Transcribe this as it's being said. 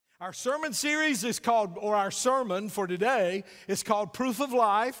Our sermon series is called, or our sermon for today is called Proof of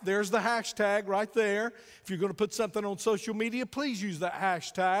Life. There's the hashtag right there. If you're going to put something on social media, please use that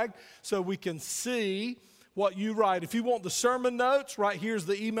hashtag so we can see what you write. If you want the sermon notes, right here's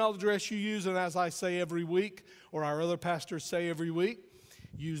the email address you use. And as I say every week, or our other pastors say every week,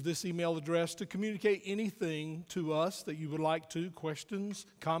 use this email address to communicate anything to us that you would like to, questions,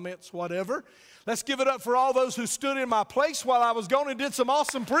 comments, whatever. Let's give it up for all those who stood in my place while I was gone and did some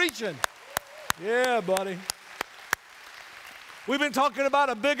awesome preaching. Yeah, buddy. We've been talking about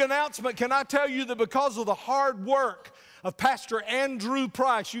a big announcement. Can I tell you that because of the hard work of Pastor Andrew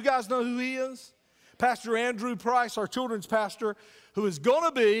Price, you guys know who he is? Pastor Andrew Price, our children's pastor, who is going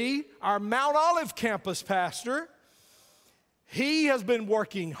to be our Mount Olive campus pastor. He has been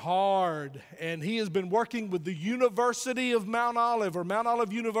working hard, and he has been working with the University of Mount Olive, or Mount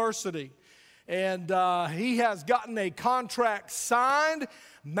Olive University. And he has gotten a contract signed.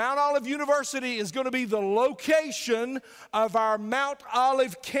 Mount Olive University is going to be the location of our Mount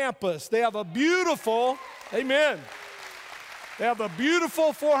Olive campus. They have a beautiful, amen, they have a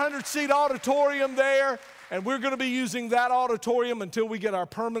beautiful 400-seat auditorium there, and we're going to be using that auditorium until we get our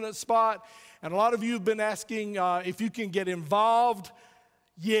permanent spot. And a lot of you have been asking if you can get involved.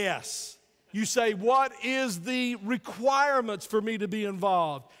 Yes. You say, what is the requirements for me to be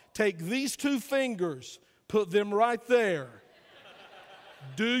involved? Take these two fingers, put them right there.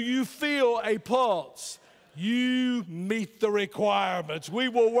 Do you feel a pulse? You meet the requirements. We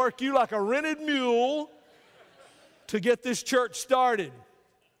will work you like a rented mule to get this church started.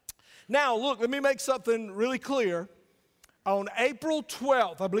 Now, look, let me make something really clear. On April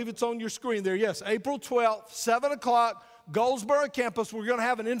 12th, I believe it's on your screen there, yes, April 12th, 7 o'clock, Goldsboro campus, we're going to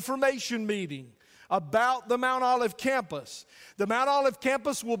have an information meeting about the Mount Olive campus. The Mount Olive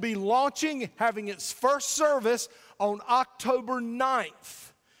campus will be launching, having its first service on October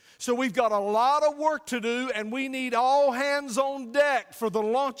 9th. So we've got a lot of work to do, and we need all hands on deck for the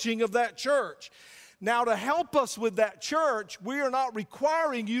launching of that church. Now, to help us with that church, we are not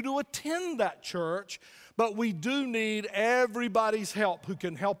requiring you to attend that church, but we do need everybody's help who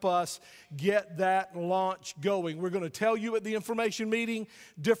can help us get that launch going. We're going to tell you at the information meeting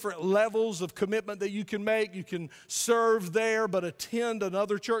different levels of commitment that you can make. You can serve there, but attend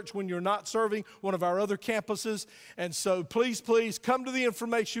another church when you're not serving one of our other campuses. And so please, please come to the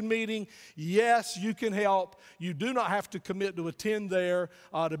information meeting. Yes, you can help. You do not have to commit to attend there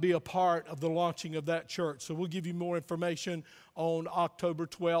to be a part of the launching of that church. So we'll give you more information on October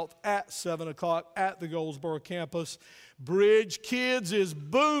 12th at 7 o'clock at the Goldsboro campus. Bridge Kids is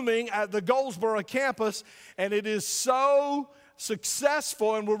booming at the Goldsboro campus, and it is so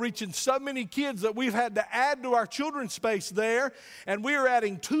successful, and we're reaching so many kids that we've had to add to our children's space there, and we are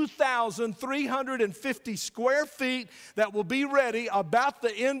adding 2,350 square feet that will be ready about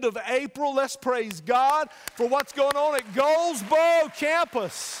the end of April. Let's praise God for what's going on at Goldsboro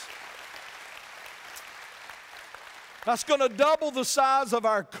campus. That's going to double the size of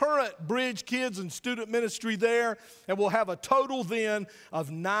our current Bridge Kids and student ministry there, and we'll have a total then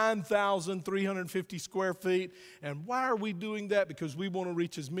of 9,350 square feet. And why are we doing that? Because we want to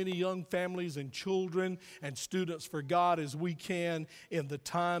reach as many young families and children and students for God as we can in the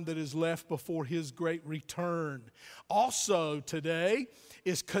time that is left before His great return. Also today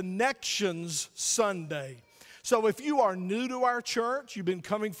is Connections Sunday. So if you are new to our church, you've been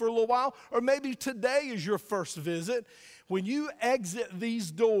coming for a little while, or maybe today is your first visit, when you exit these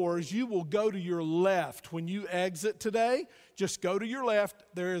doors, you will go to your left. When you exit today, just go to your left.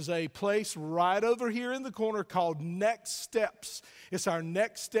 There is a place right over here in the corner called Next Steps. It's our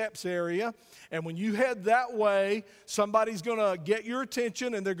Next Steps area. And when you head that way, somebody's going to get your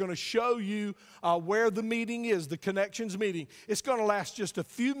attention, and they're going to show you where the meeting is, the Connections meeting. It's going to last just a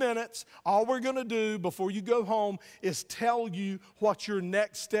few minutes. All we're going to do before you go home is tell you what your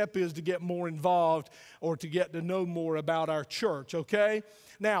next step is to get more involved or to get to know more about our church, okay?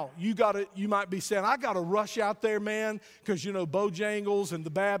 Now, you might be saying, I got to rush out there, man, because, you know, Bojangles and the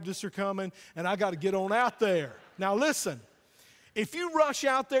Baptists are coming, and I got to get on out there. Now, listen, if you rush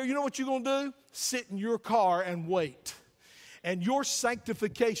out there, you know what you're going to do? Sit in your car and wait. And your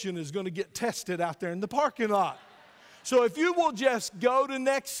sanctification is going to get tested out there in the parking lot. So if you will just go to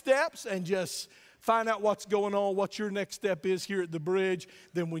Next Steps and just find out what's going on, what your next step is here at the bridge,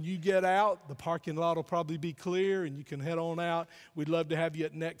 then when you get out, the parking lot will probably be clear and you can head on out. We'd love to have you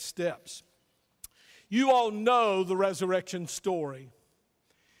at Next Steps. You all know the resurrection story.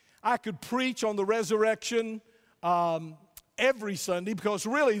 I could preach on the resurrection every Sunday, because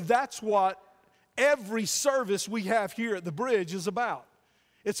really that's what every service we have here at the bridge is about.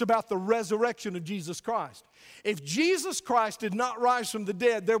 It's about the resurrection of Jesus Christ. If Jesus Christ did not rise from the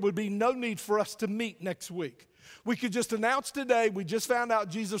dead, there would be no need for us to meet next week. We could just announce today, we just found out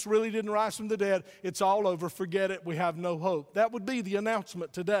Jesus really didn't rise from the dead. It's all over. Forget it. We have no hope. That would be the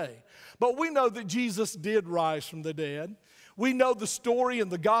announcement today. But we know that Jesus did rise from the dead. We know the story in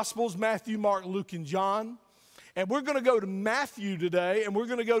the Gospels, Matthew, Mark, Luke, and John. And we're going to go to Matthew today, and we're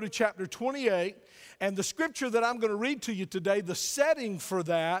going to go to chapter 28. And the scripture that I'm going to read to you today, the setting for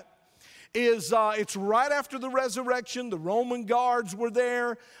that is it's right after the resurrection. The Roman guards were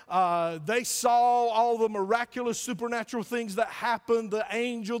there. They saw all the miraculous supernatural things that happened, the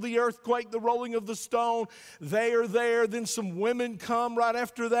angel, the earthquake, the rolling of the stone. They are there. Then some women come right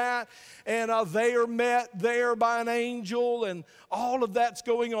after that, and they are met there by an angel, and all of that's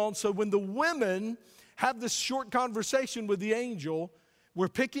going on. So when the women have this short conversation with the angel, we're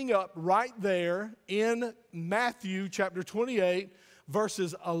picking up right there in Matthew chapter 28,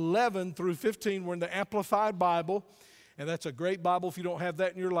 verses 11 through 15. We're in the Amplified Bible, and that's a great Bible if you don't have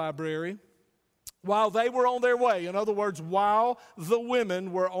that in your library. While they were on their way, in other words, while the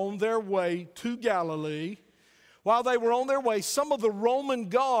women were on their way to Galilee, while they were on their way, some of the Roman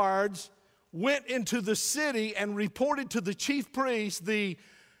guards went into the city and reported to the chief priests, the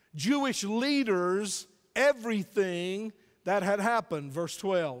Jewish leaders, everything that had happened. Verse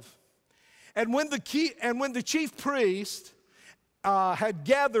 12. And when the chief priest had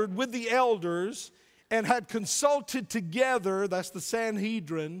gathered with the elders and had consulted together, that's the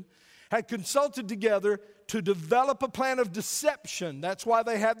Sanhedrin, had consulted together to develop a plan of deception. That's why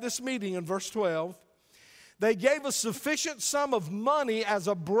they had this meeting in verse 12. They gave a sufficient sum of money as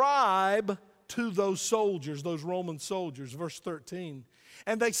a bribe to those soldiers, those Roman soldiers. Verse 13.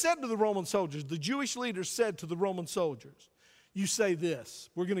 And they said to the Roman soldiers, the Jewish leaders said to the Roman soldiers, you say this,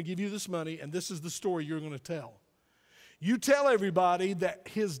 we're going to give you this money, and this is the story you're going to tell. You tell everybody that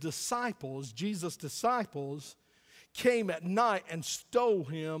his disciples, Jesus' disciples, came at night and stole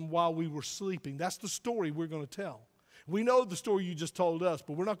him while we were sleeping. That's the story we're going to tell. We know the story you just told us,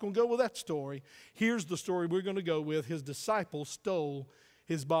 but we're not going to go with that story. Here's the story we're going to go with. His disciples stole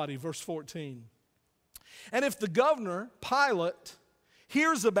his body. Verse 14. And if the governor, Pilate,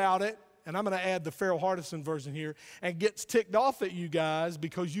 hears about it, and I'm going to add the Farrell Hardison version here, and gets ticked off at you guys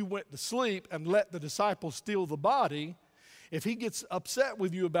because you went to sleep and let the disciples steal the body, if he gets upset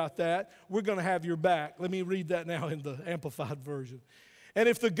with you about that, we're going to have your back. Let me read that now in the Amplified version. And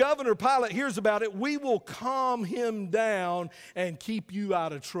if the governor, Pilate, hears about it, we will calm him down and keep you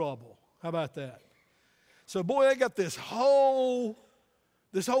out of trouble. How about that? So, boy, they got this whole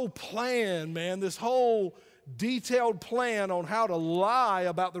plan, man, this whole detailed plan on how to lie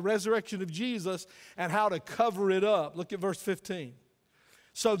about the resurrection of Jesus and how to cover it up. Look at verse 15.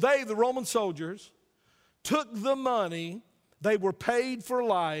 So they, the Roman soldiers, took the money they were paid for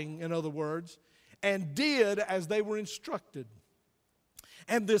lying, in other words, and did as they were instructed.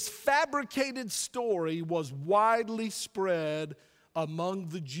 And this fabricated story was widely spread among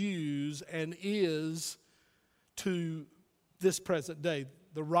the Jews and is to this present day,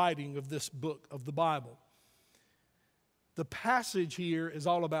 the writing of this book of the Bible. The passage here is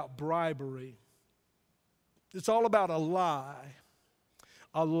all about bribery. It's all about a lie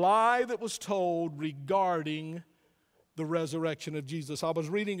that was told regarding the resurrection of Jesus. I was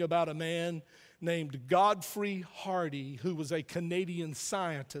reading about a man named Godfrey Hardy, who was a Canadian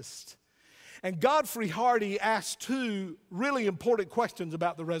scientist. And Godfrey Hardy asked two really important questions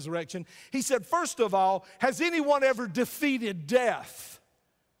about the resurrection. He said, first of all, has anyone ever defeated death?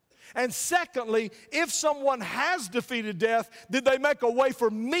 And secondly, if someone has defeated death, did they make a way for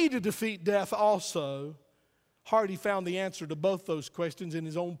me to defeat death also? Hardy found the answer to both those questions in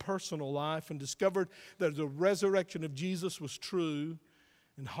his own personal life and discovered that the resurrection of Jesus was true.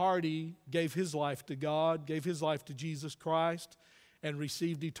 And Hardy gave his life to God, gave his life to Jesus Christ, and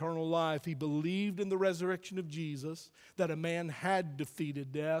received eternal life. He believed in the resurrection of Jesus, that a man had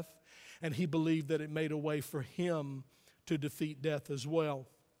defeated death, and he believed that it made a way for him to defeat death as well.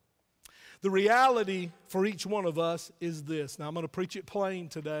 The reality for each one of us is this. Now, I'm going to preach it plain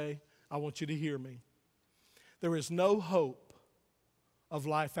today. I want you to hear me. There is no hope of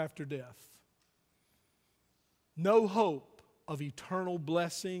life after death. No hope of eternal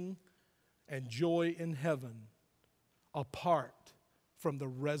blessing and joy in heaven apart from the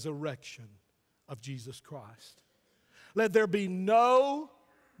resurrection of Jesus Christ. Let there be no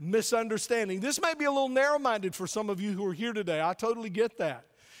misunderstanding. This may be a little narrow-minded for some of you who are here today. I totally get that.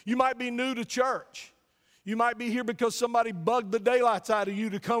 You might be new to church. You might be here because somebody bugged the daylights out of you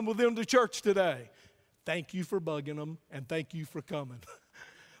to come with them to church today. Thank you for bugging them, and thank you for coming.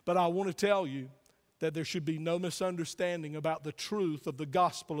 But I want to tell you, that there should be no misunderstanding about the truth of the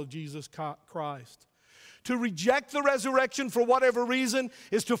gospel of Jesus Christ. To reject the resurrection for whatever reason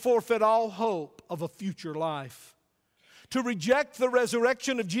is to forfeit all hope of a future life. To reject the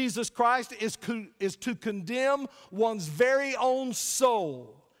resurrection of Jesus Christ is to condemn one's very own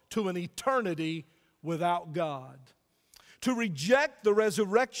soul to an eternity without God. To reject the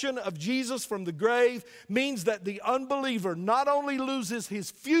resurrection of Jesus from the grave means that the unbeliever not only loses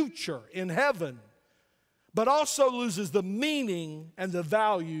his future in heaven, but also loses the meaning and the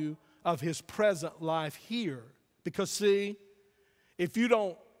value of his present life here. Because see, if you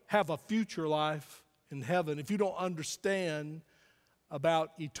don't have a future life in heaven, if you don't understand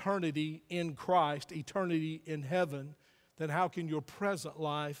about eternity in Christ, eternity in heaven, then how can your present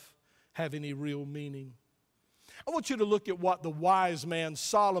life have any real meaning? I want you to look at what the wise man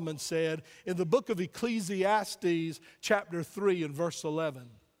Solomon said in the book of Ecclesiastes, chapter 3 and verse 11.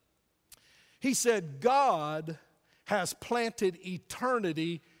 He said, God has planted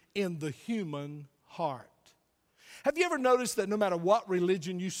eternity in the human heart. Have you ever noticed that no matter what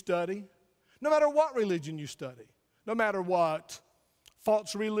religion you study, no matter what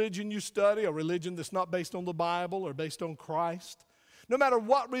false religion you study, a religion that's not based on the Bible or based on Christ, no matter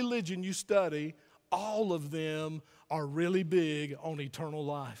what religion you study, all of them are really big on eternal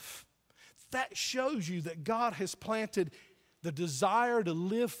life. That shows you that God has planted the desire to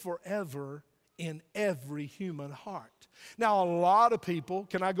live forever in every human heart. Now, a lot of people,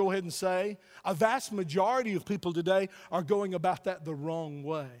 can I go ahead and say, a vast majority of people today are going about that the wrong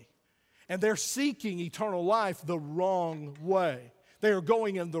way. And they're seeking eternal life the wrong way. They are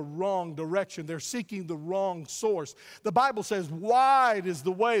going in the wrong direction. They're seeking the wrong source. The Bible says wide is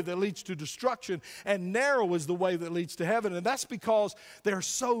the way that leads to destruction and narrow is the way that leads to heaven. And that's because there are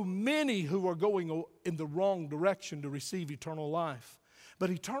so many who are going in the wrong direction to receive eternal life.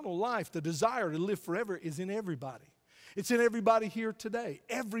 But eternal life, the desire to live forever, is in everybody. It's in everybody here today.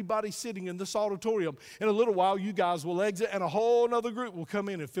 Everybody sitting in this auditorium. In a little while, you guys will exit and a whole other group will come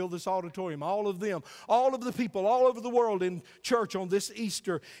in and fill this auditorium. All of them, all of the people all over the world in church on this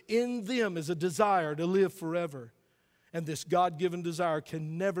Easter, in them is a desire to live forever. And this God-given desire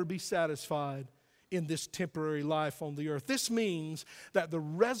can never be satisfied in this temporary life on the earth. This means that the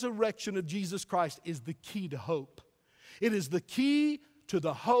resurrection of Jesus Christ is the key to hope. It is the key to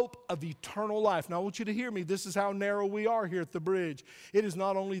the hope of eternal life. Now, I want you to hear me. This is how narrow we are here at the bridge. It is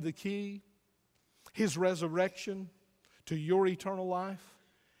not only the key, His resurrection, to your eternal life,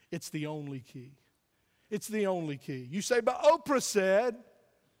 it's the only key. It's the only key. You say, but Oprah said,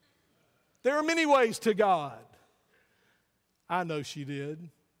 there are many ways to God. I know she did,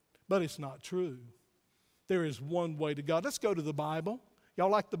 but it's not true. There is one way to God. Let's go to the Bible. Y'all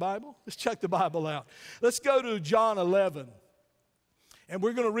like the Bible? Let's check the Bible out. Let's go to John 11. And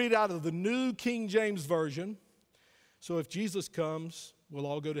we're going to read out of the New King James Version. So if Jesus comes, we'll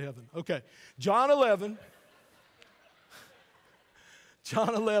all go to heaven. Okay, John 11.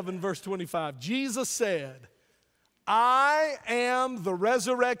 John 11, verse 25. Jesus said, I am the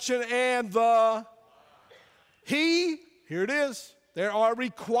resurrection and the... Here it is. There are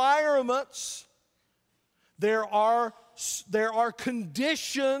requirements. There are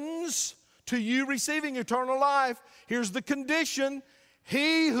conditions to you receiving eternal life. Here's the condition.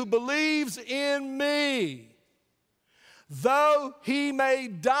 He who believes in me, though he may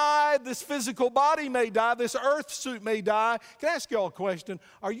die, this physical body may die, this earth suit may die. Can I ask you all a question?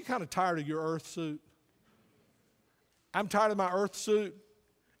 Are you kind of tired of your earth suit? I'm tired of my earth suit,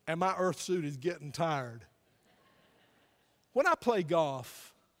 and my earth suit is getting tired. When I play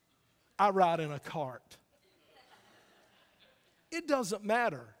golf, I ride in a cart. It doesn't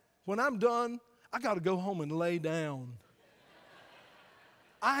matter. When I'm done, I got to go home and lay down.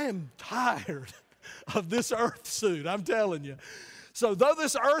 I am tired of this earth suit, I'm telling you. So though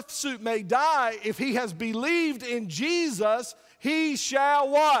this earth suit may die, if he has believed in Jesus, he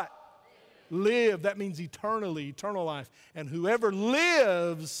shall what? Live. That means eternally, eternal life. And whoever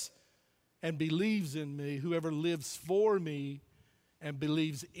lives and believes in me, whoever lives for me and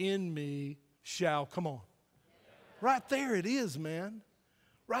believes in me shall, come on. Right there it is, man.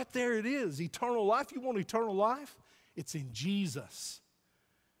 Right there it is. Eternal life. You want eternal life? It's in Jesus.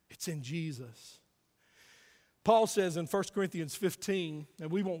 It's in Jesus. Paul says in 1 Corinthians 15, and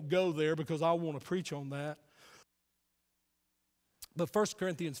we won't go there because I want to preach on that. But 1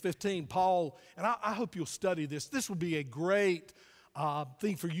 Corinthians 15, Paul, and I hope you'll study this. This will be a great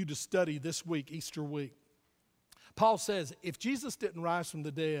thing for you to study this week, Easter week. Paul says, if Jesus didn't rise from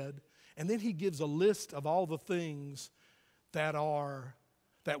the dead, and then he gives a list of all the things that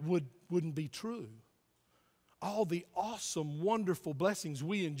wouldn't be true. all the awesome, wonderful blessings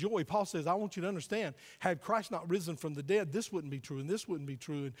we enjoy. Paul says, I want you to understand, had Christ not risen from the dead, this wouldn't be true, and this wouldn't be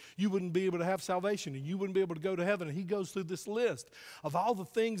true, and you wouldn't be able to have salvation, and you wouldn't be able to go to heaven. And he goes through this list of all the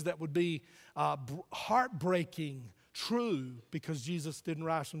things that would be heartbreaking true because Jesus didn't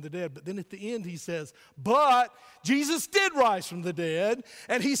rise from the dead. But then at the end he says, but Jesus did rise from the dead.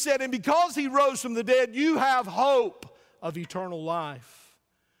 And he said, and because he rose from the dead, you have hope of eternal life.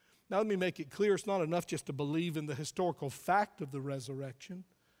 Now let me make it clear, it's not enough just to believe in the historical fact of the resurrection.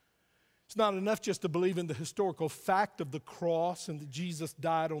 It's not enough just to believe in the historical fact of the cross and that Jesus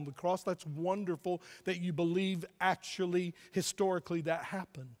died on the cross. That's wonderful that you believe actually, historically, that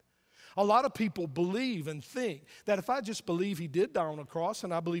happened. A lot of people believe and think that if I just believe he did die on a cross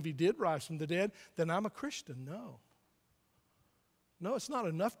and I believe he did rise from the dead, then I'm a Christian. No. No, it's not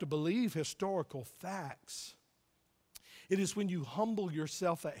enough to believe historical facts. It is when you humble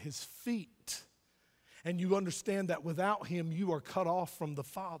yourself at his feet and you understand that without him you are cut off from the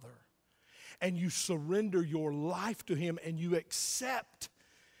Father, and you surrender your life to him and you accept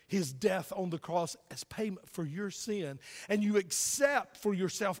his death on the cross as payment for your sin. And you accept for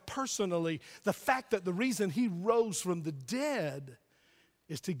yourself personally the fact that the reason he rose from the dead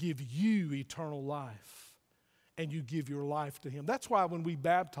is to give you eternal life. And you give your life to him. That's why when we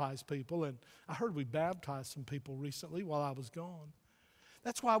baptize people, and I heard we baptized some people recently while I was gone.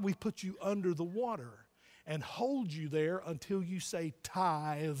 That's why we put you under the water and hold you there until you say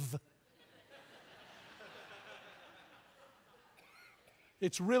tithe.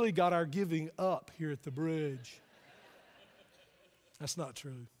 It's really got our giving up here at the bridge. That's not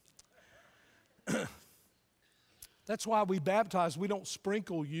true. That's why we baptize. We don't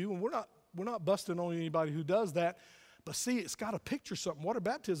sprinkle you, and we're not busting on anybody who does that. But see, it's got to picture something. Water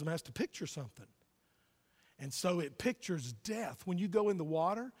baptism has to picture something. And so it pictures death. When you go in the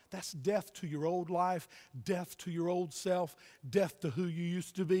water, that's death to your old life, death to your old self, death to who you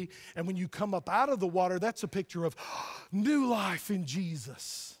used to be. And when you come up out of the water, that's a picture of new life in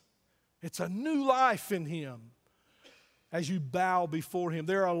Jesus. It's a new life in him as you bow before him.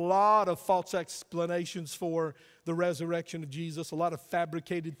 There are a lot of false explanations for the resurrection of Jesus, a lot of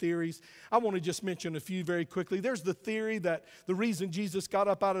fabricated theories. I want to just mention a few very quickly. There's the theory that the reason Jesus got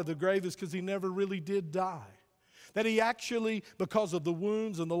up out of the grave is because he never really did die. That he actually, because of the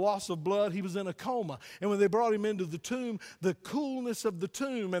wounds and the loss of blood, he was in a coma. And when they brought him into the tomb, the coolness of the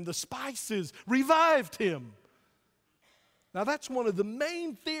tomb and the spices revived him. Now that's one of the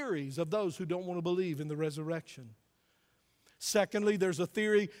main theories of those who don't want to believe in the resurrection. Secondly, there's a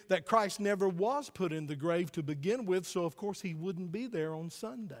theory that Christ never was put in the grave to begin with, so of course he wouldn't be there on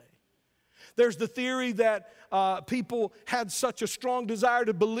Sunday. There's the theory that people had such a strong desire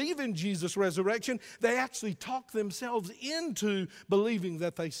to believe in Jesus' resurrection, they actually talked themselves into believing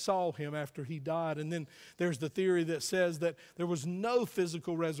that they saw him after he died. And then there's the theory that says that there was no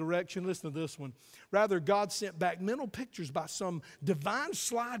physical resurrection. Listen to this one. Rather, God sent back mental pictures by some divine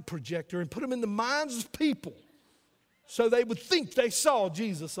slide projector and put them in the minds of people, so they would think they saw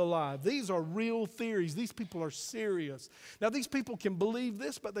Jesus alive. These are real theories. These people are serious. Now, these people can believe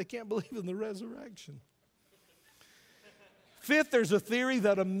this, but they can't believe in the resurrection. Fifth, there's a theory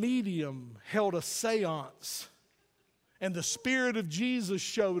that a medium held a seance, and the Spirit of Jesus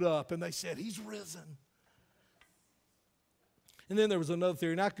showed up, and they said, he's risen. And then there was another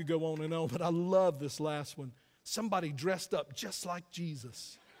theory, and I could go on and on, but I love this last one. Somebody dressed up just like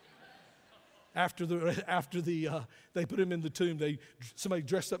Jesus. After they put him in the tomb, somebody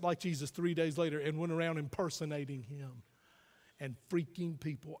dressed up like Jesus 3 days later and went around impersonating him and freaking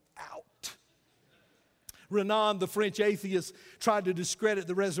people out. Renan, the French atheist, tried to discredit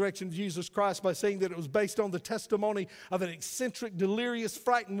the resurrection of Jesus Christ by saying that it was based on the testimony of an eccentric, delirious,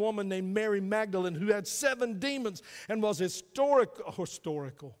 frightened woman named Mary Magdalene who had 7 demons and was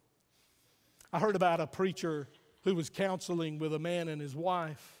historical. I heard about a preacher who was counseling with a man and his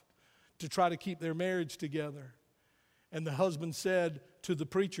wife to try to keep their marriage together. And the husband said to the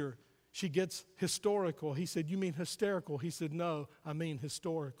preacher, she gets historical. He said, you mean hysterical? He said, no, I mean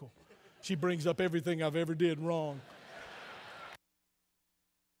historical. She brings up everything I've ever did wrong.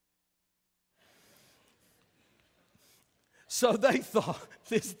 So they thought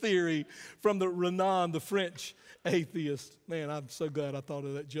this theory from the Renan, the French atheist. Man, I'm so glad I thought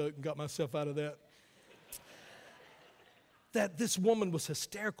of that joke and got myself out of that. That this woman was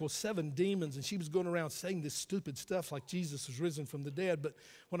hysterical, 7 demons, and she was going around saying this stupid stuff like Jesus was risen from the dead. But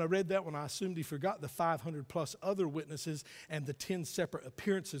when I read that one, I assumed he forgot the 500 plus other witnesses and the 10 separate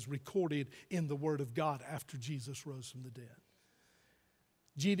appearances recorded in the Word of God after Jesus rose from the dead.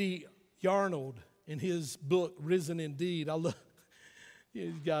 G.D. Yarnold, in his book, Risen Indeed, Yeah,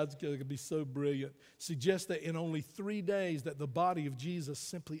 God's going to be so brilliant. Suggests that in only 3 days that the body of Jesus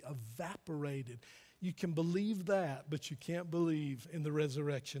simply evaporated. You can believe that, but you can't believe in the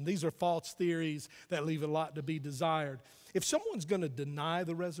resurrection. These are false theories that leave a lot to be desired. If someone's going to deny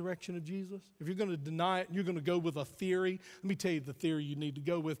the resurrection of Jesus, if you're going to deny it and you're going to go with a theory, let me tell you the theory you need to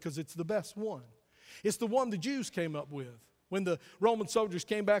go with because it's the best one. It's the one the Jews came up with. When the Roman soldiers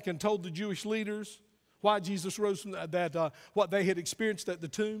came back and told the Jewish leaders why Jesus rose from that, what they had experienced at the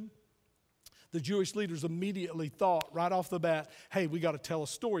tomb, the Jewish leaders immediately thought right off the bat, hey, we got to tell a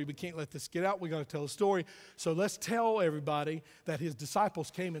story. We can't let this get out. We got to tell a story. So let's tell everybody that his disciples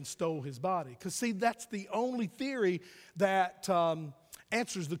came and stole his body. Because see, that's the only theory that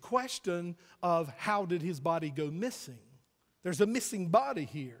answers the question of how did his body go missing. There's a missing body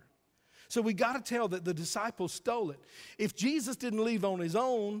here. So we got to tell that the disciples stole it. If Jesus didn't leave on his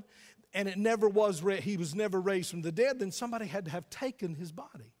own, and he was never raised from the dead, then somebody had to have taken his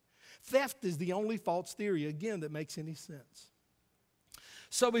body. Theft is the only false theory, again, that makes any sense.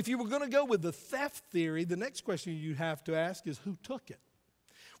 So if you were going to go with the theft theory, the next question you have to ask is who took it?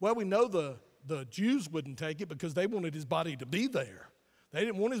 Well, we know the Jews wouldn't take it because they wanted his body to be there. They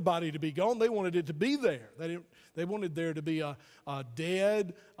didn't want his body to be gone. They wanted it to be there. They wanted there to be a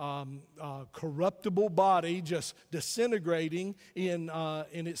dead, corruptible body just disintegrating in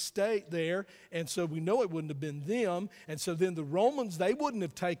its state there. And so we know it wouldn't have been them. And so then the Romans, they wouldn't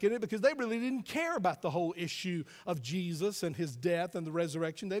have taken it because they really didn't care about the whole issue of Jesus and his death and the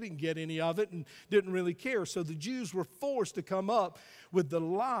resurrection. They didn't get any of it and didn't really care. So the Jews were forced to come up with the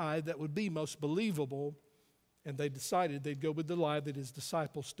lie that would be most believable. And they decided they'd go with the lie that his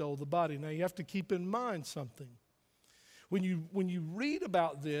disciples stole the body. Now you have to keep in mind something. When you read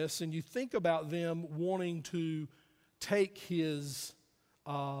about this and you think about them wanting to take this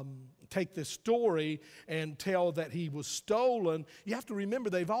story and tell that he was stolen, you have to remember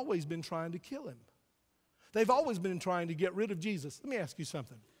they've always been trying to kill him. They've always been trying to get rid of Jesus. Let me ask you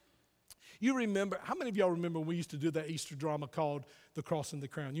something. You remember, how many of y'all remember when we used to do that Easter drama called The Cross and the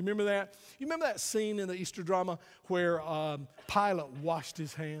Crown? You remember that? You remember that scene in the Easter drama where Pilate washed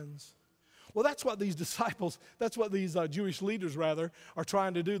his hands? Well, that's what these disciples, that's what these Jewish leaders, rather, are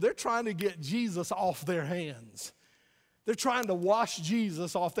trying to do. They're trying to get Jesus off their hands. They're trying to wash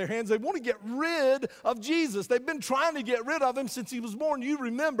Jesus off their hands. They want to get rid of Jesus. They've been trying to get rid of him since he was born. You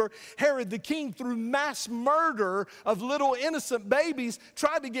remember Herod the king, through mass murder of little innocent babies,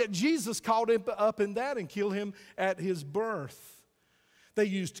 tried to get Jesus caught up in that and kill him at his birth. They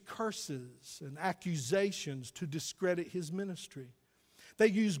used curses and accusations to discredit his ministry. They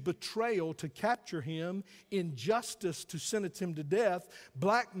used betrayal to capture him, injustice to sentence him to death,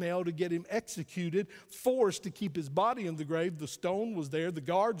 blackmail to get him executed, force to keep his body in the grave. The stone was there, the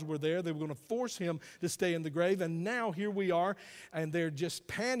guards were there, they were going to force him to stay in the grave. And now here we are, and they're just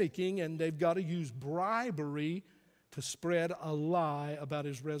panicking, and they've got to use bribery to spread a lie about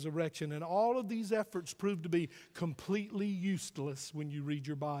his resurrection. And all of these efforts prove to be completely useless when you read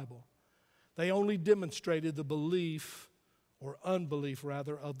your Bible. They only demonstrated the belief or unbelief,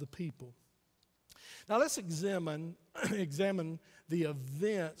 rather, of the people. Now let's examine the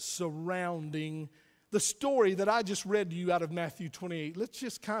events surrounding the story that I just read to you out of Matthew 28. Let's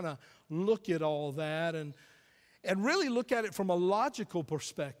just kind of look at all that and really look at it from a logical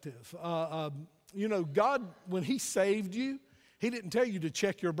perspective. You know, God, when he saved you, he didn't tell you to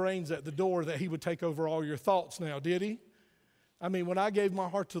check your brains at the door that he would take over all your thoughts now, did he? I mean, when I gave my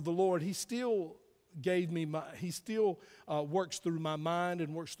heart to the Lord, he still works through my mind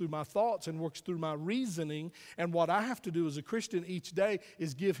and works through my thoughts and works through my reasoning. And what I have to do as a Christian each day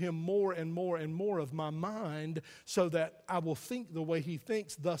is give him more and more and more of my mind so that I will think the way he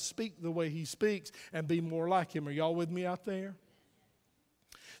thinks, thus speak the way he speaks, and be more like him. Are y'all with me out there?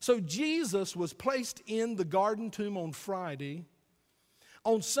 So Jesus was placed in the garden tomb on Friday.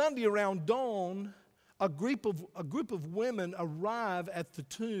 On Sunday around dawn, a group of women arrive at the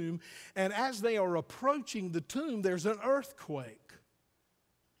tomb, and as they are approaching the tomb, there's an earthquake.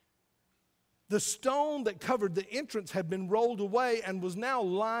 The stone that covered the entrance had been rolled away and was now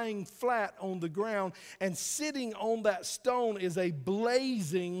lying flat on the ground, and sitting on that stone is a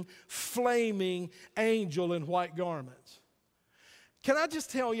blazing, flaming angel in white garments. Can I just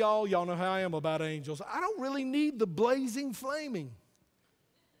tell y'all know how I am about angels. I don't really need the blazing, flaming.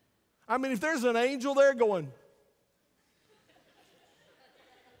 I mean, if there's an angel there going,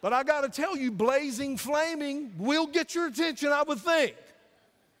 but I got to tell you, blazing, flaming will get your attention, I would think.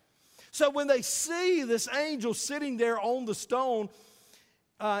 So when they see this angel sitting there on the stone,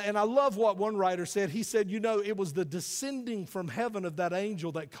 and I love what one writer said. He said, you know, it was the descending from heaven of that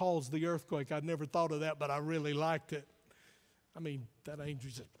angel that caused the earthquake. I'd never thought of that, but I really liked it. I mean, that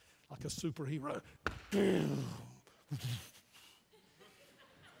angel's just like a superhero.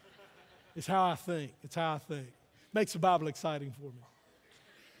 It's how I think. It's how I think. Makes the Bible exciting for me.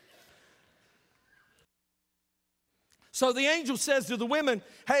 So the angel says to the women,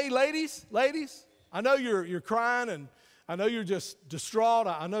 hey, ladies, I know you're crying, and I know you're just distraught.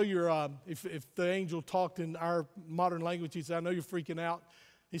 I know you're, if the angel talked in our modern language, he said, I know you're freaking out.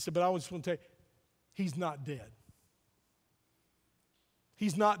 He said, but I just want to tell you, he's not dead.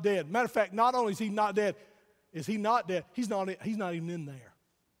 He's not dead. Matter of fact, not only is he not dead, he's not even in there.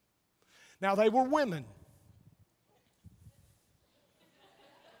 Now, they were women.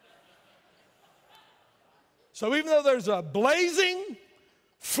 So even though there's a blazing,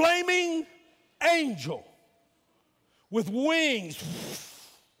 flaming angel with wings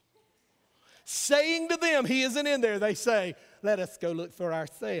saying to them, he isn't in there, they say, let us go look for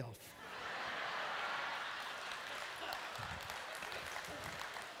ourselves.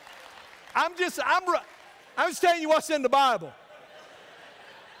 I'm just telling you what's in the Bible.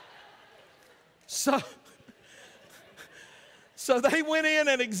 So they went in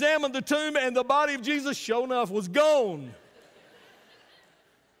and examined the tomb, and the body of Jesus, sure enough, was gone.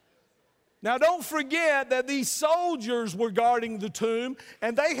 Now, don't forget that these soldiers were guarding the tomb,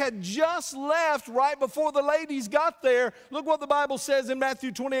 and they had just left right before the ladies got there. Look what the Bible says in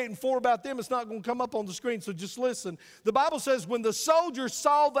Matthew 28:4 about them. It's not going to come up on the screen, so just listen. The Bible says, when the soldiers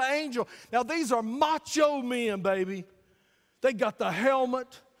saw the angel, now these are macho men, baby. They got the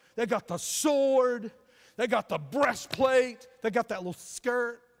helmet, they got the sword, they got the breastplate, they got that little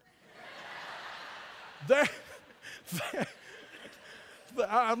skirt.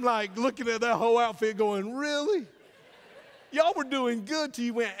 I'm like looking at that whole outfit going, really? Y'all were doing good till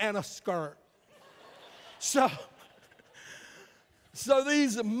you went and a skirt. So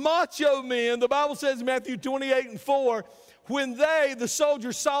these macho men, the Bible says in Matthew 28:4, when the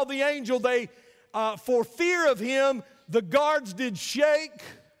soldiers saw the angel, they, for fear of him, the guards did shake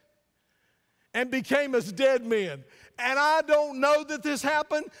and became as dead men. And I don't know that this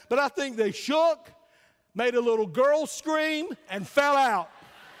happened, but I think they shook, made a little girl scream, and fell out.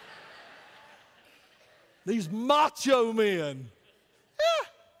 These macho men.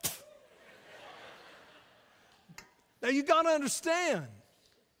 Yeah. Now you got to understand,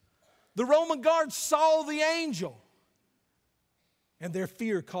 the Roman guards saw the angel, and their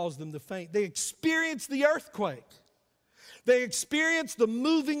fear caused them to faint. They experienced the earthquake. They experienced the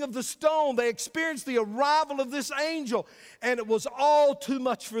moving of the stone. They experienced the arrival of this angel. And it was all too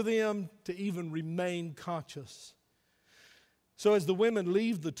much for them to even remain conscious. So as the women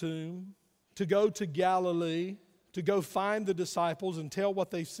leave the tomb to go to Galilee, to go find the disciples and tell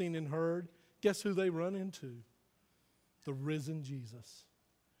what they've seen and heard, guess who they run into? The risen Jesus.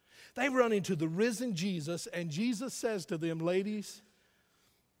 They run into the risen Jesus, and Jesus says to them, ladies,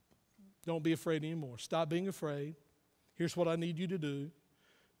 don't be afraid anymore. Stop being afraid. Here's what I need you to do.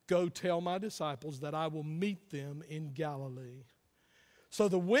 Go tell my disciples that I will meet them in Galilee. So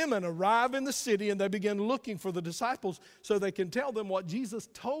the women arrive in the city and they begin looking for the disciples so they can tell them what Jesus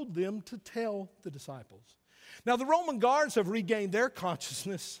told them to tell the disciples. Now the Roman guards have regained their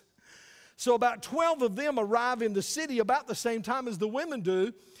consciousness. So about 12 of them arrive in the city about the same time as the women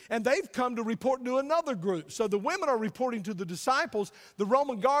do, and they've come to report to another group. So the women are reporting to the disciples. The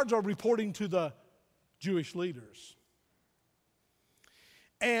Roman guards are reporting to the Jewish leaders.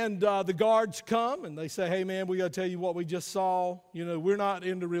 And the guards come and they say, hey man, we got to tell you what we just saw. You know, we're not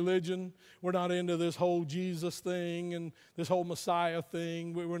into religion. We're not into this whole Jesus thing and this whole Messiah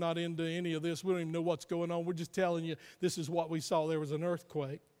thing. We're not into any of this. We don't even know what's going on. We're just telling you this is what we saw. There was an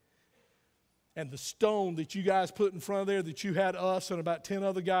earthquake. And the stone that you guys put in front of there, that you had us and about 10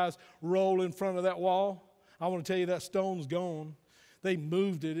 other guys roll in front of that wall, I want to tell you that stone's gone. They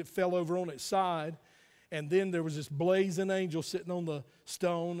moved it. It fell over on its side. And then there was this blazing angel sitting on the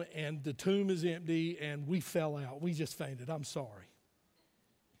stone, and the tomb is empty, and we fell out. We just fainted. I'm sorry.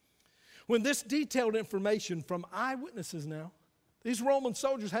 When this detailed information from eyewitnesses now, these Roman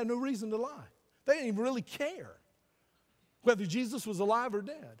soldiers had no reason to lie. They didn't even really care whether Jesus was alive or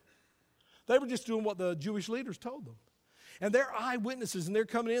dead. They were just doing what the Jewish leaders told them. And they're eyewitnesses, and they're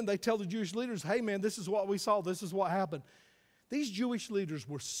coming in. They tell the Jewish leaders, hey, man, this is what we saw. This is what happened. These Jewish leaders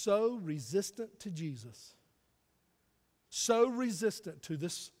were so resistant to Jesus, so resistant to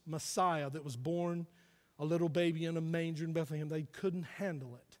this Messiah that was born a little baby in a manger in Bethlehem, they couldn't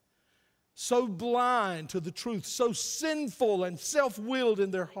handle it. So blind to the truth, so sinful and self-willed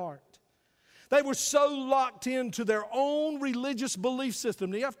in their heart. They were so locked into their own religious belief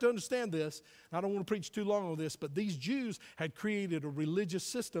system. Now you have to understand this. I don't want to preach too long on this, but these Jews had created a religious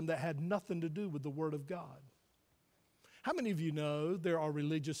system that had nothing to do with the Word of God. How many of you know there are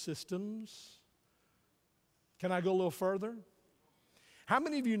religious systems? Can I go a little further? How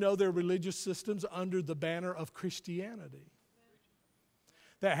many of you know there are religious systems under the banner of Christianity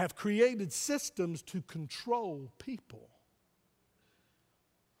that have created systems to control people?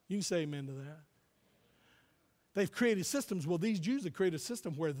 You can say amen to that. They've created systems. Well, these Jews had created a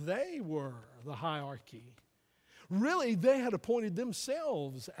system where they were the hierarchy. Really, they had appointed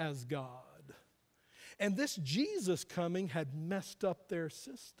themselves as God. And this Jesus coming had messed up their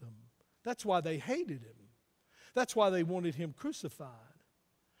system. That's why they hated him. That's why they wanted him crucified.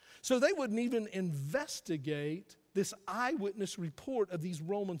 So they wouldn't even investigate this eyewitness report of these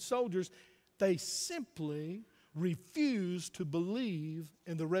Roman soldiers. They simply refused to believe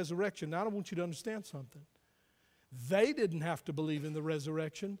in the resurrection. Now, I want you to understand something. They didn't have to believe in the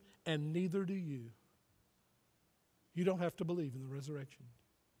resurrection, and neither do you. You don't have to believe in the resurrection.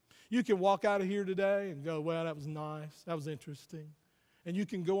 You can walk out of here today and go, well, that was nice, that was interesting. And you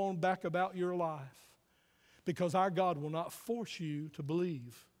can go on back about your life, because our God will not force you to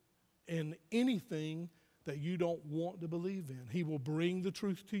believe in anything that you don't want to believe in. He will bring the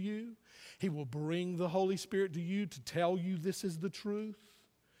truth to you. He will bring the Holy Spirit to you to tell you this is the truth.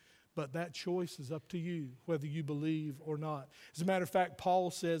 But that choice is up to you, whether you believe or not. As a matter of fact,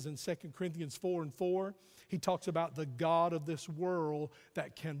 Paul says in 2 Corinthians 4:4, he talks about the god of this world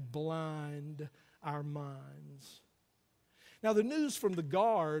that can blind our minds. Now, the news from the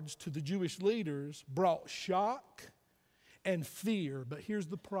guards to the Jewish leaders brought shock and fear. But here's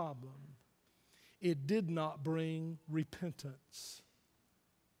the problem. It did not bring repentance.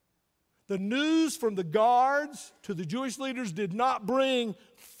 The news from the guards to the Jewish leaders did not bring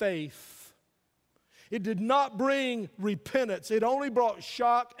faith. It did not bring repentance. It only brought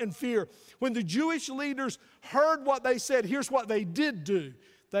shock and fear. When the Jewish leaders heard what they said, here's what they did do.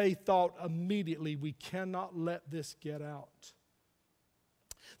 They thought immediately, we cannot let this get out.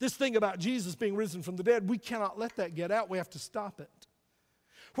 This thing about Jesus being risen from the dead, we cannot let that get out. We have to stop it.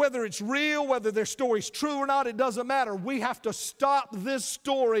 Whether it's real, whether their story's true or not, it doesn't matter. We have to stop this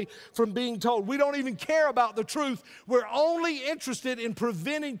story from being told. We don't even care about the truth. We're only interested in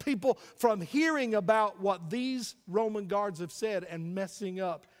preventing people from hearing about what these Roman guards have said and messing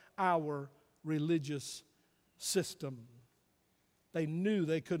up our religious system. They knew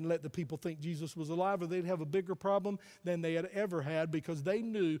they couldn't let the people think Jesus was alive, or they'd have a bigger problem than they had ever had, because they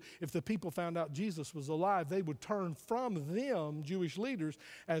knew if the people found out Jesus was alive, they would turn from them, Jewish leaders,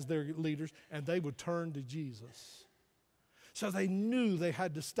 as their leaders, and they would turn to Jesus. So they knew they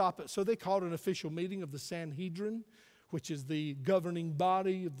had to stop it. So they called an official meeting of the Sanhedrin, which is the governing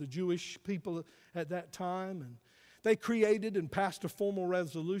body of the Jewish people at that time. And they created and passed a formal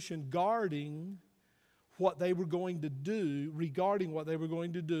resolution regarding what they were going to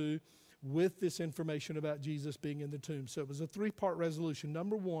do with this information about Jesus being in the tomb. So it was a three-part resolution.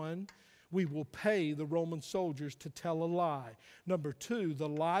 Number one, we will pay the Roman soldiers to tell a lie. Number two, the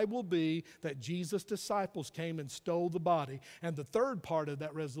lie will be that Jesus' disciples came and stole the body. And the third part of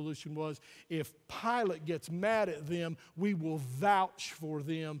that resolution was, if Pilate gets mad at them, we will vouch for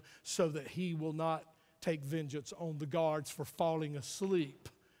them so that he will not take vengeance on the guards for falling asleep,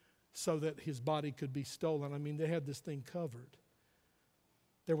 so that his body could be stolen. I mean, they had this thing covered.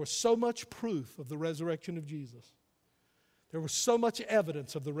 There was so much proof of the resurrection of Jesus. There was so much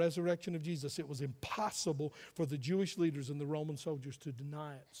evidence of the resurrection of Jesus, it was impossible for the Jewish leaders and the Roman soldiers to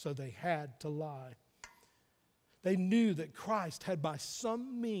deny it. So they had to lie. They knew that Christ had by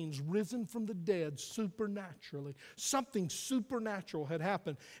some means risen from the dead supernaturally. Something supernatural had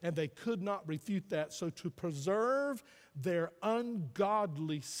happened, and they could not refute that. So to preserve their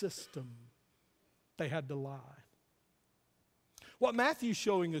ungodly system, they had to lie. What Matthew's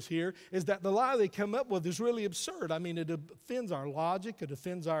showing us here is that the lie they come up with is really absurd. I mean, it offends our logic, it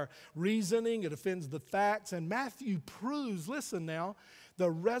offends our reasoning, it offends the facts. And Matthew proves, listen now,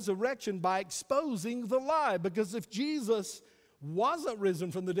 the resurrection by exposing the lie. Because if Jesus wasn't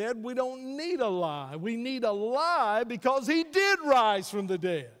risen from the dead, we don't need a lie. We need a lie because he did rise from the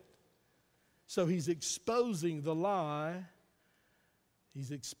dead. So he's exposing the lie.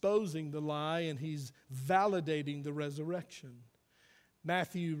 He's exposing the lie, and he's validating the resurrection.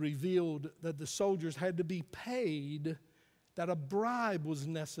 Matthew revealed that the soldiers had to be paid, that a bribe was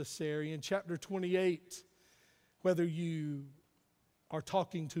necessary. In chapter 28, whether you are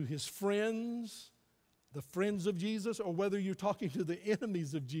talking to his friends, the friends of Jesus, or whether you're talking to the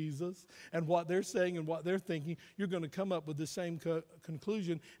enemies of Jesus and what they're saying and what they're thinking, you're going to come up with the same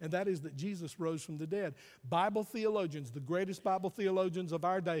conclusion, and that is that Jesus rose from the dead. Bible theologians, the greatest Bible theologians of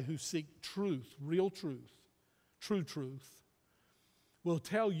our day who seek truth, real truth, true truth, will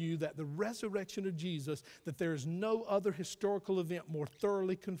tell you that the resurrection of Jesus, that there is no other historical event more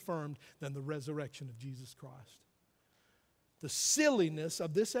thoroughly confirmed than the resurrection of Jesus Christ. The silliness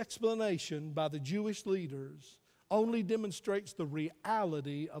of this explanation by the Jewish leaders only demonstrates the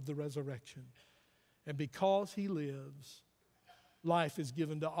reality of the resurrection. And because He lives, life is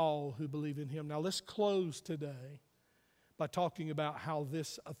given to all who believe in Him. Now let's close today by talking about how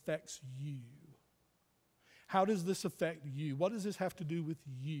this affects you. How does this affect you? What does this have to do with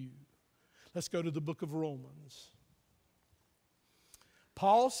you? Let's go to the book of Romans.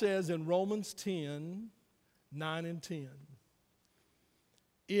 Paul says in Romans 10, 9 and 10,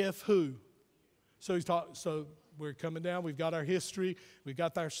 if who? So we're coming down, we've got our history, we've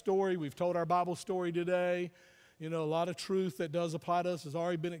got our story, we've told our Bible story today. You know, a lot of truth that does apply to us has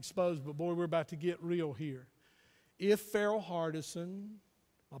already been exposed, but boy, we're about to get real here. If Farrell Hardison,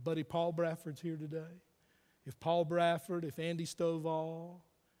 my buddy Paul Bradford's here today, if Paul Bradford, if Andy Stovall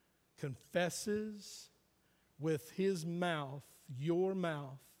confesses with his mouth, your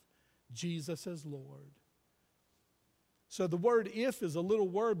mouth, Jesus as Lord. So the word if is a little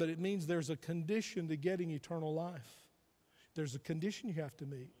word, but it means there's a condition to getting eternal life. There's a condition you have to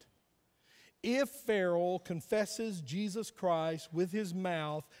meet. If Farrell confesses Jesus Christ with his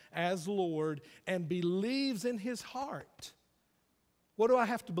mouth as Lord and believes in his heart, what do I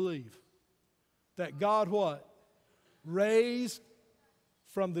have to believe? That God what? Raised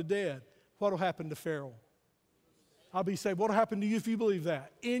from the dead. What will happen to Farrell? I'll be saved. What will happen to you if you believe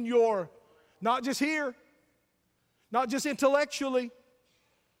that? In your, not just here, not just intellectually,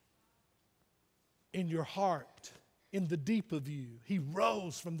 in your heart, in the deep of you. He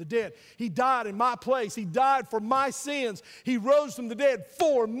rose from the dead. He died in my place. He died for my sins. He rose from the dead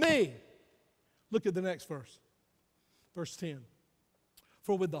for me. Look at the next verse. Verse 10.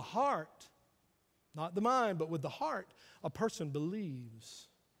 For with the heart, not the mind, but with the heart, a person believes,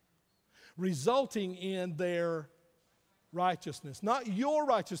 resulting in their righteousness. Not your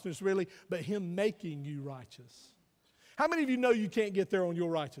righteousness really, but Him making you righteous. How many of you know you can't get there on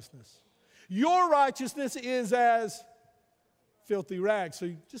your righteousness? Your righteousness is as filthy rags. So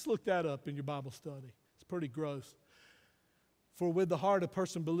you just look that up in your Bible study. It's pretty gross. For with the heart a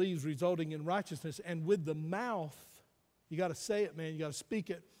person believes, resulting in righteousness, and with the mouth, you got to say it, man, you got to speak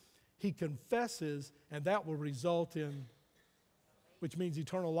it. He confesses, and that will result in, which means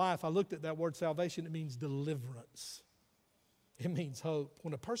eternal life. I looked at that word salvation, it means deliverance. It means hope.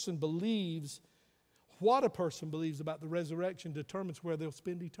 When a person believes, what a person believes about the resurrection determines where they'll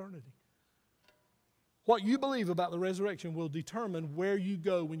spend eternity. What you believe about the resurrection will determine where you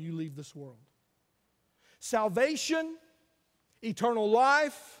go when you leave this world. Salvation, eternal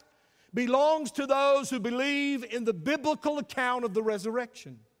life, belongs to those who believe in the biblical account of the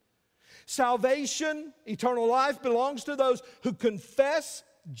resurrection. Salvation, eternal life, belongs to those who confess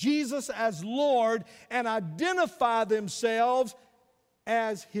Jesus as Lord and identify themselves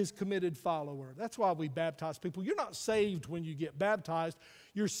as His committed follower. That's why we baptize people. You're not saved when you get baptized.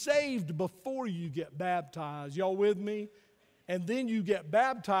 You're saved before you get baptized. Y'all with me? And then you get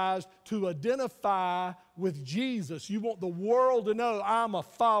baptized to identify with Jesus. You want the world to know I'm a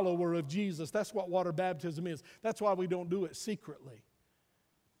follower of Jesus. That's what water baptism is. That's why we don't do it secretly.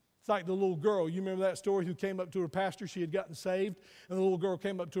 It's like the little girl. You remember that story who came up to her pastor? She had gotten saved. And the little girl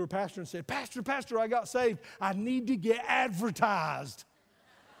came up to her pastor and said, Pastor, I got saved. I need to get advertised.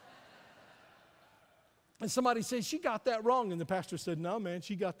 And somebody said, she got that wrong. And the pastor said, no, man,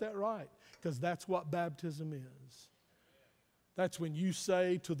 she got that right. Because that's what baptism is. That's when you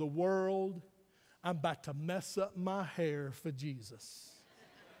say to the world, I'm about to mess up my hair for Jesus.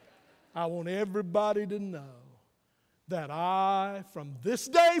 I want everybody to know that I, from this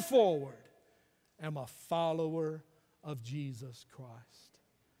day forward, am a follower of Jesus Christ.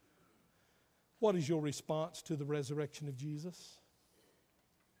 What is your response to the resurrection of Jesus?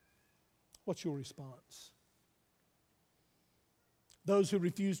 What's your response? Those who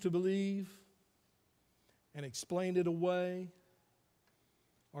refuse to believe and explain it away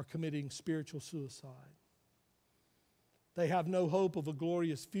are committing spiritual suicide. They have no hope of a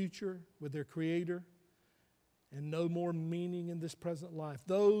glorious future with their Creator and no more meaning in this present life.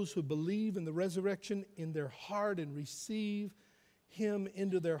 Those who believe in the resurrection in their heart and receive Him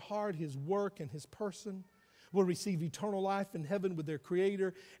into their heart, His work and His person, will receive eternal life in heaven with their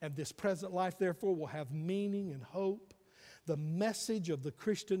Creator, and this present life, therefore, will have meaning and hope. The message of the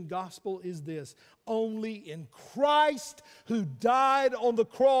Christian gospel is this: only in Christ, who died on the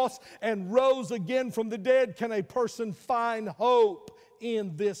cross and rose again from the dead, can a person find hope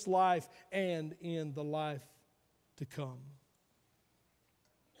in this life and in the life to come.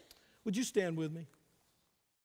 Would you stand with me?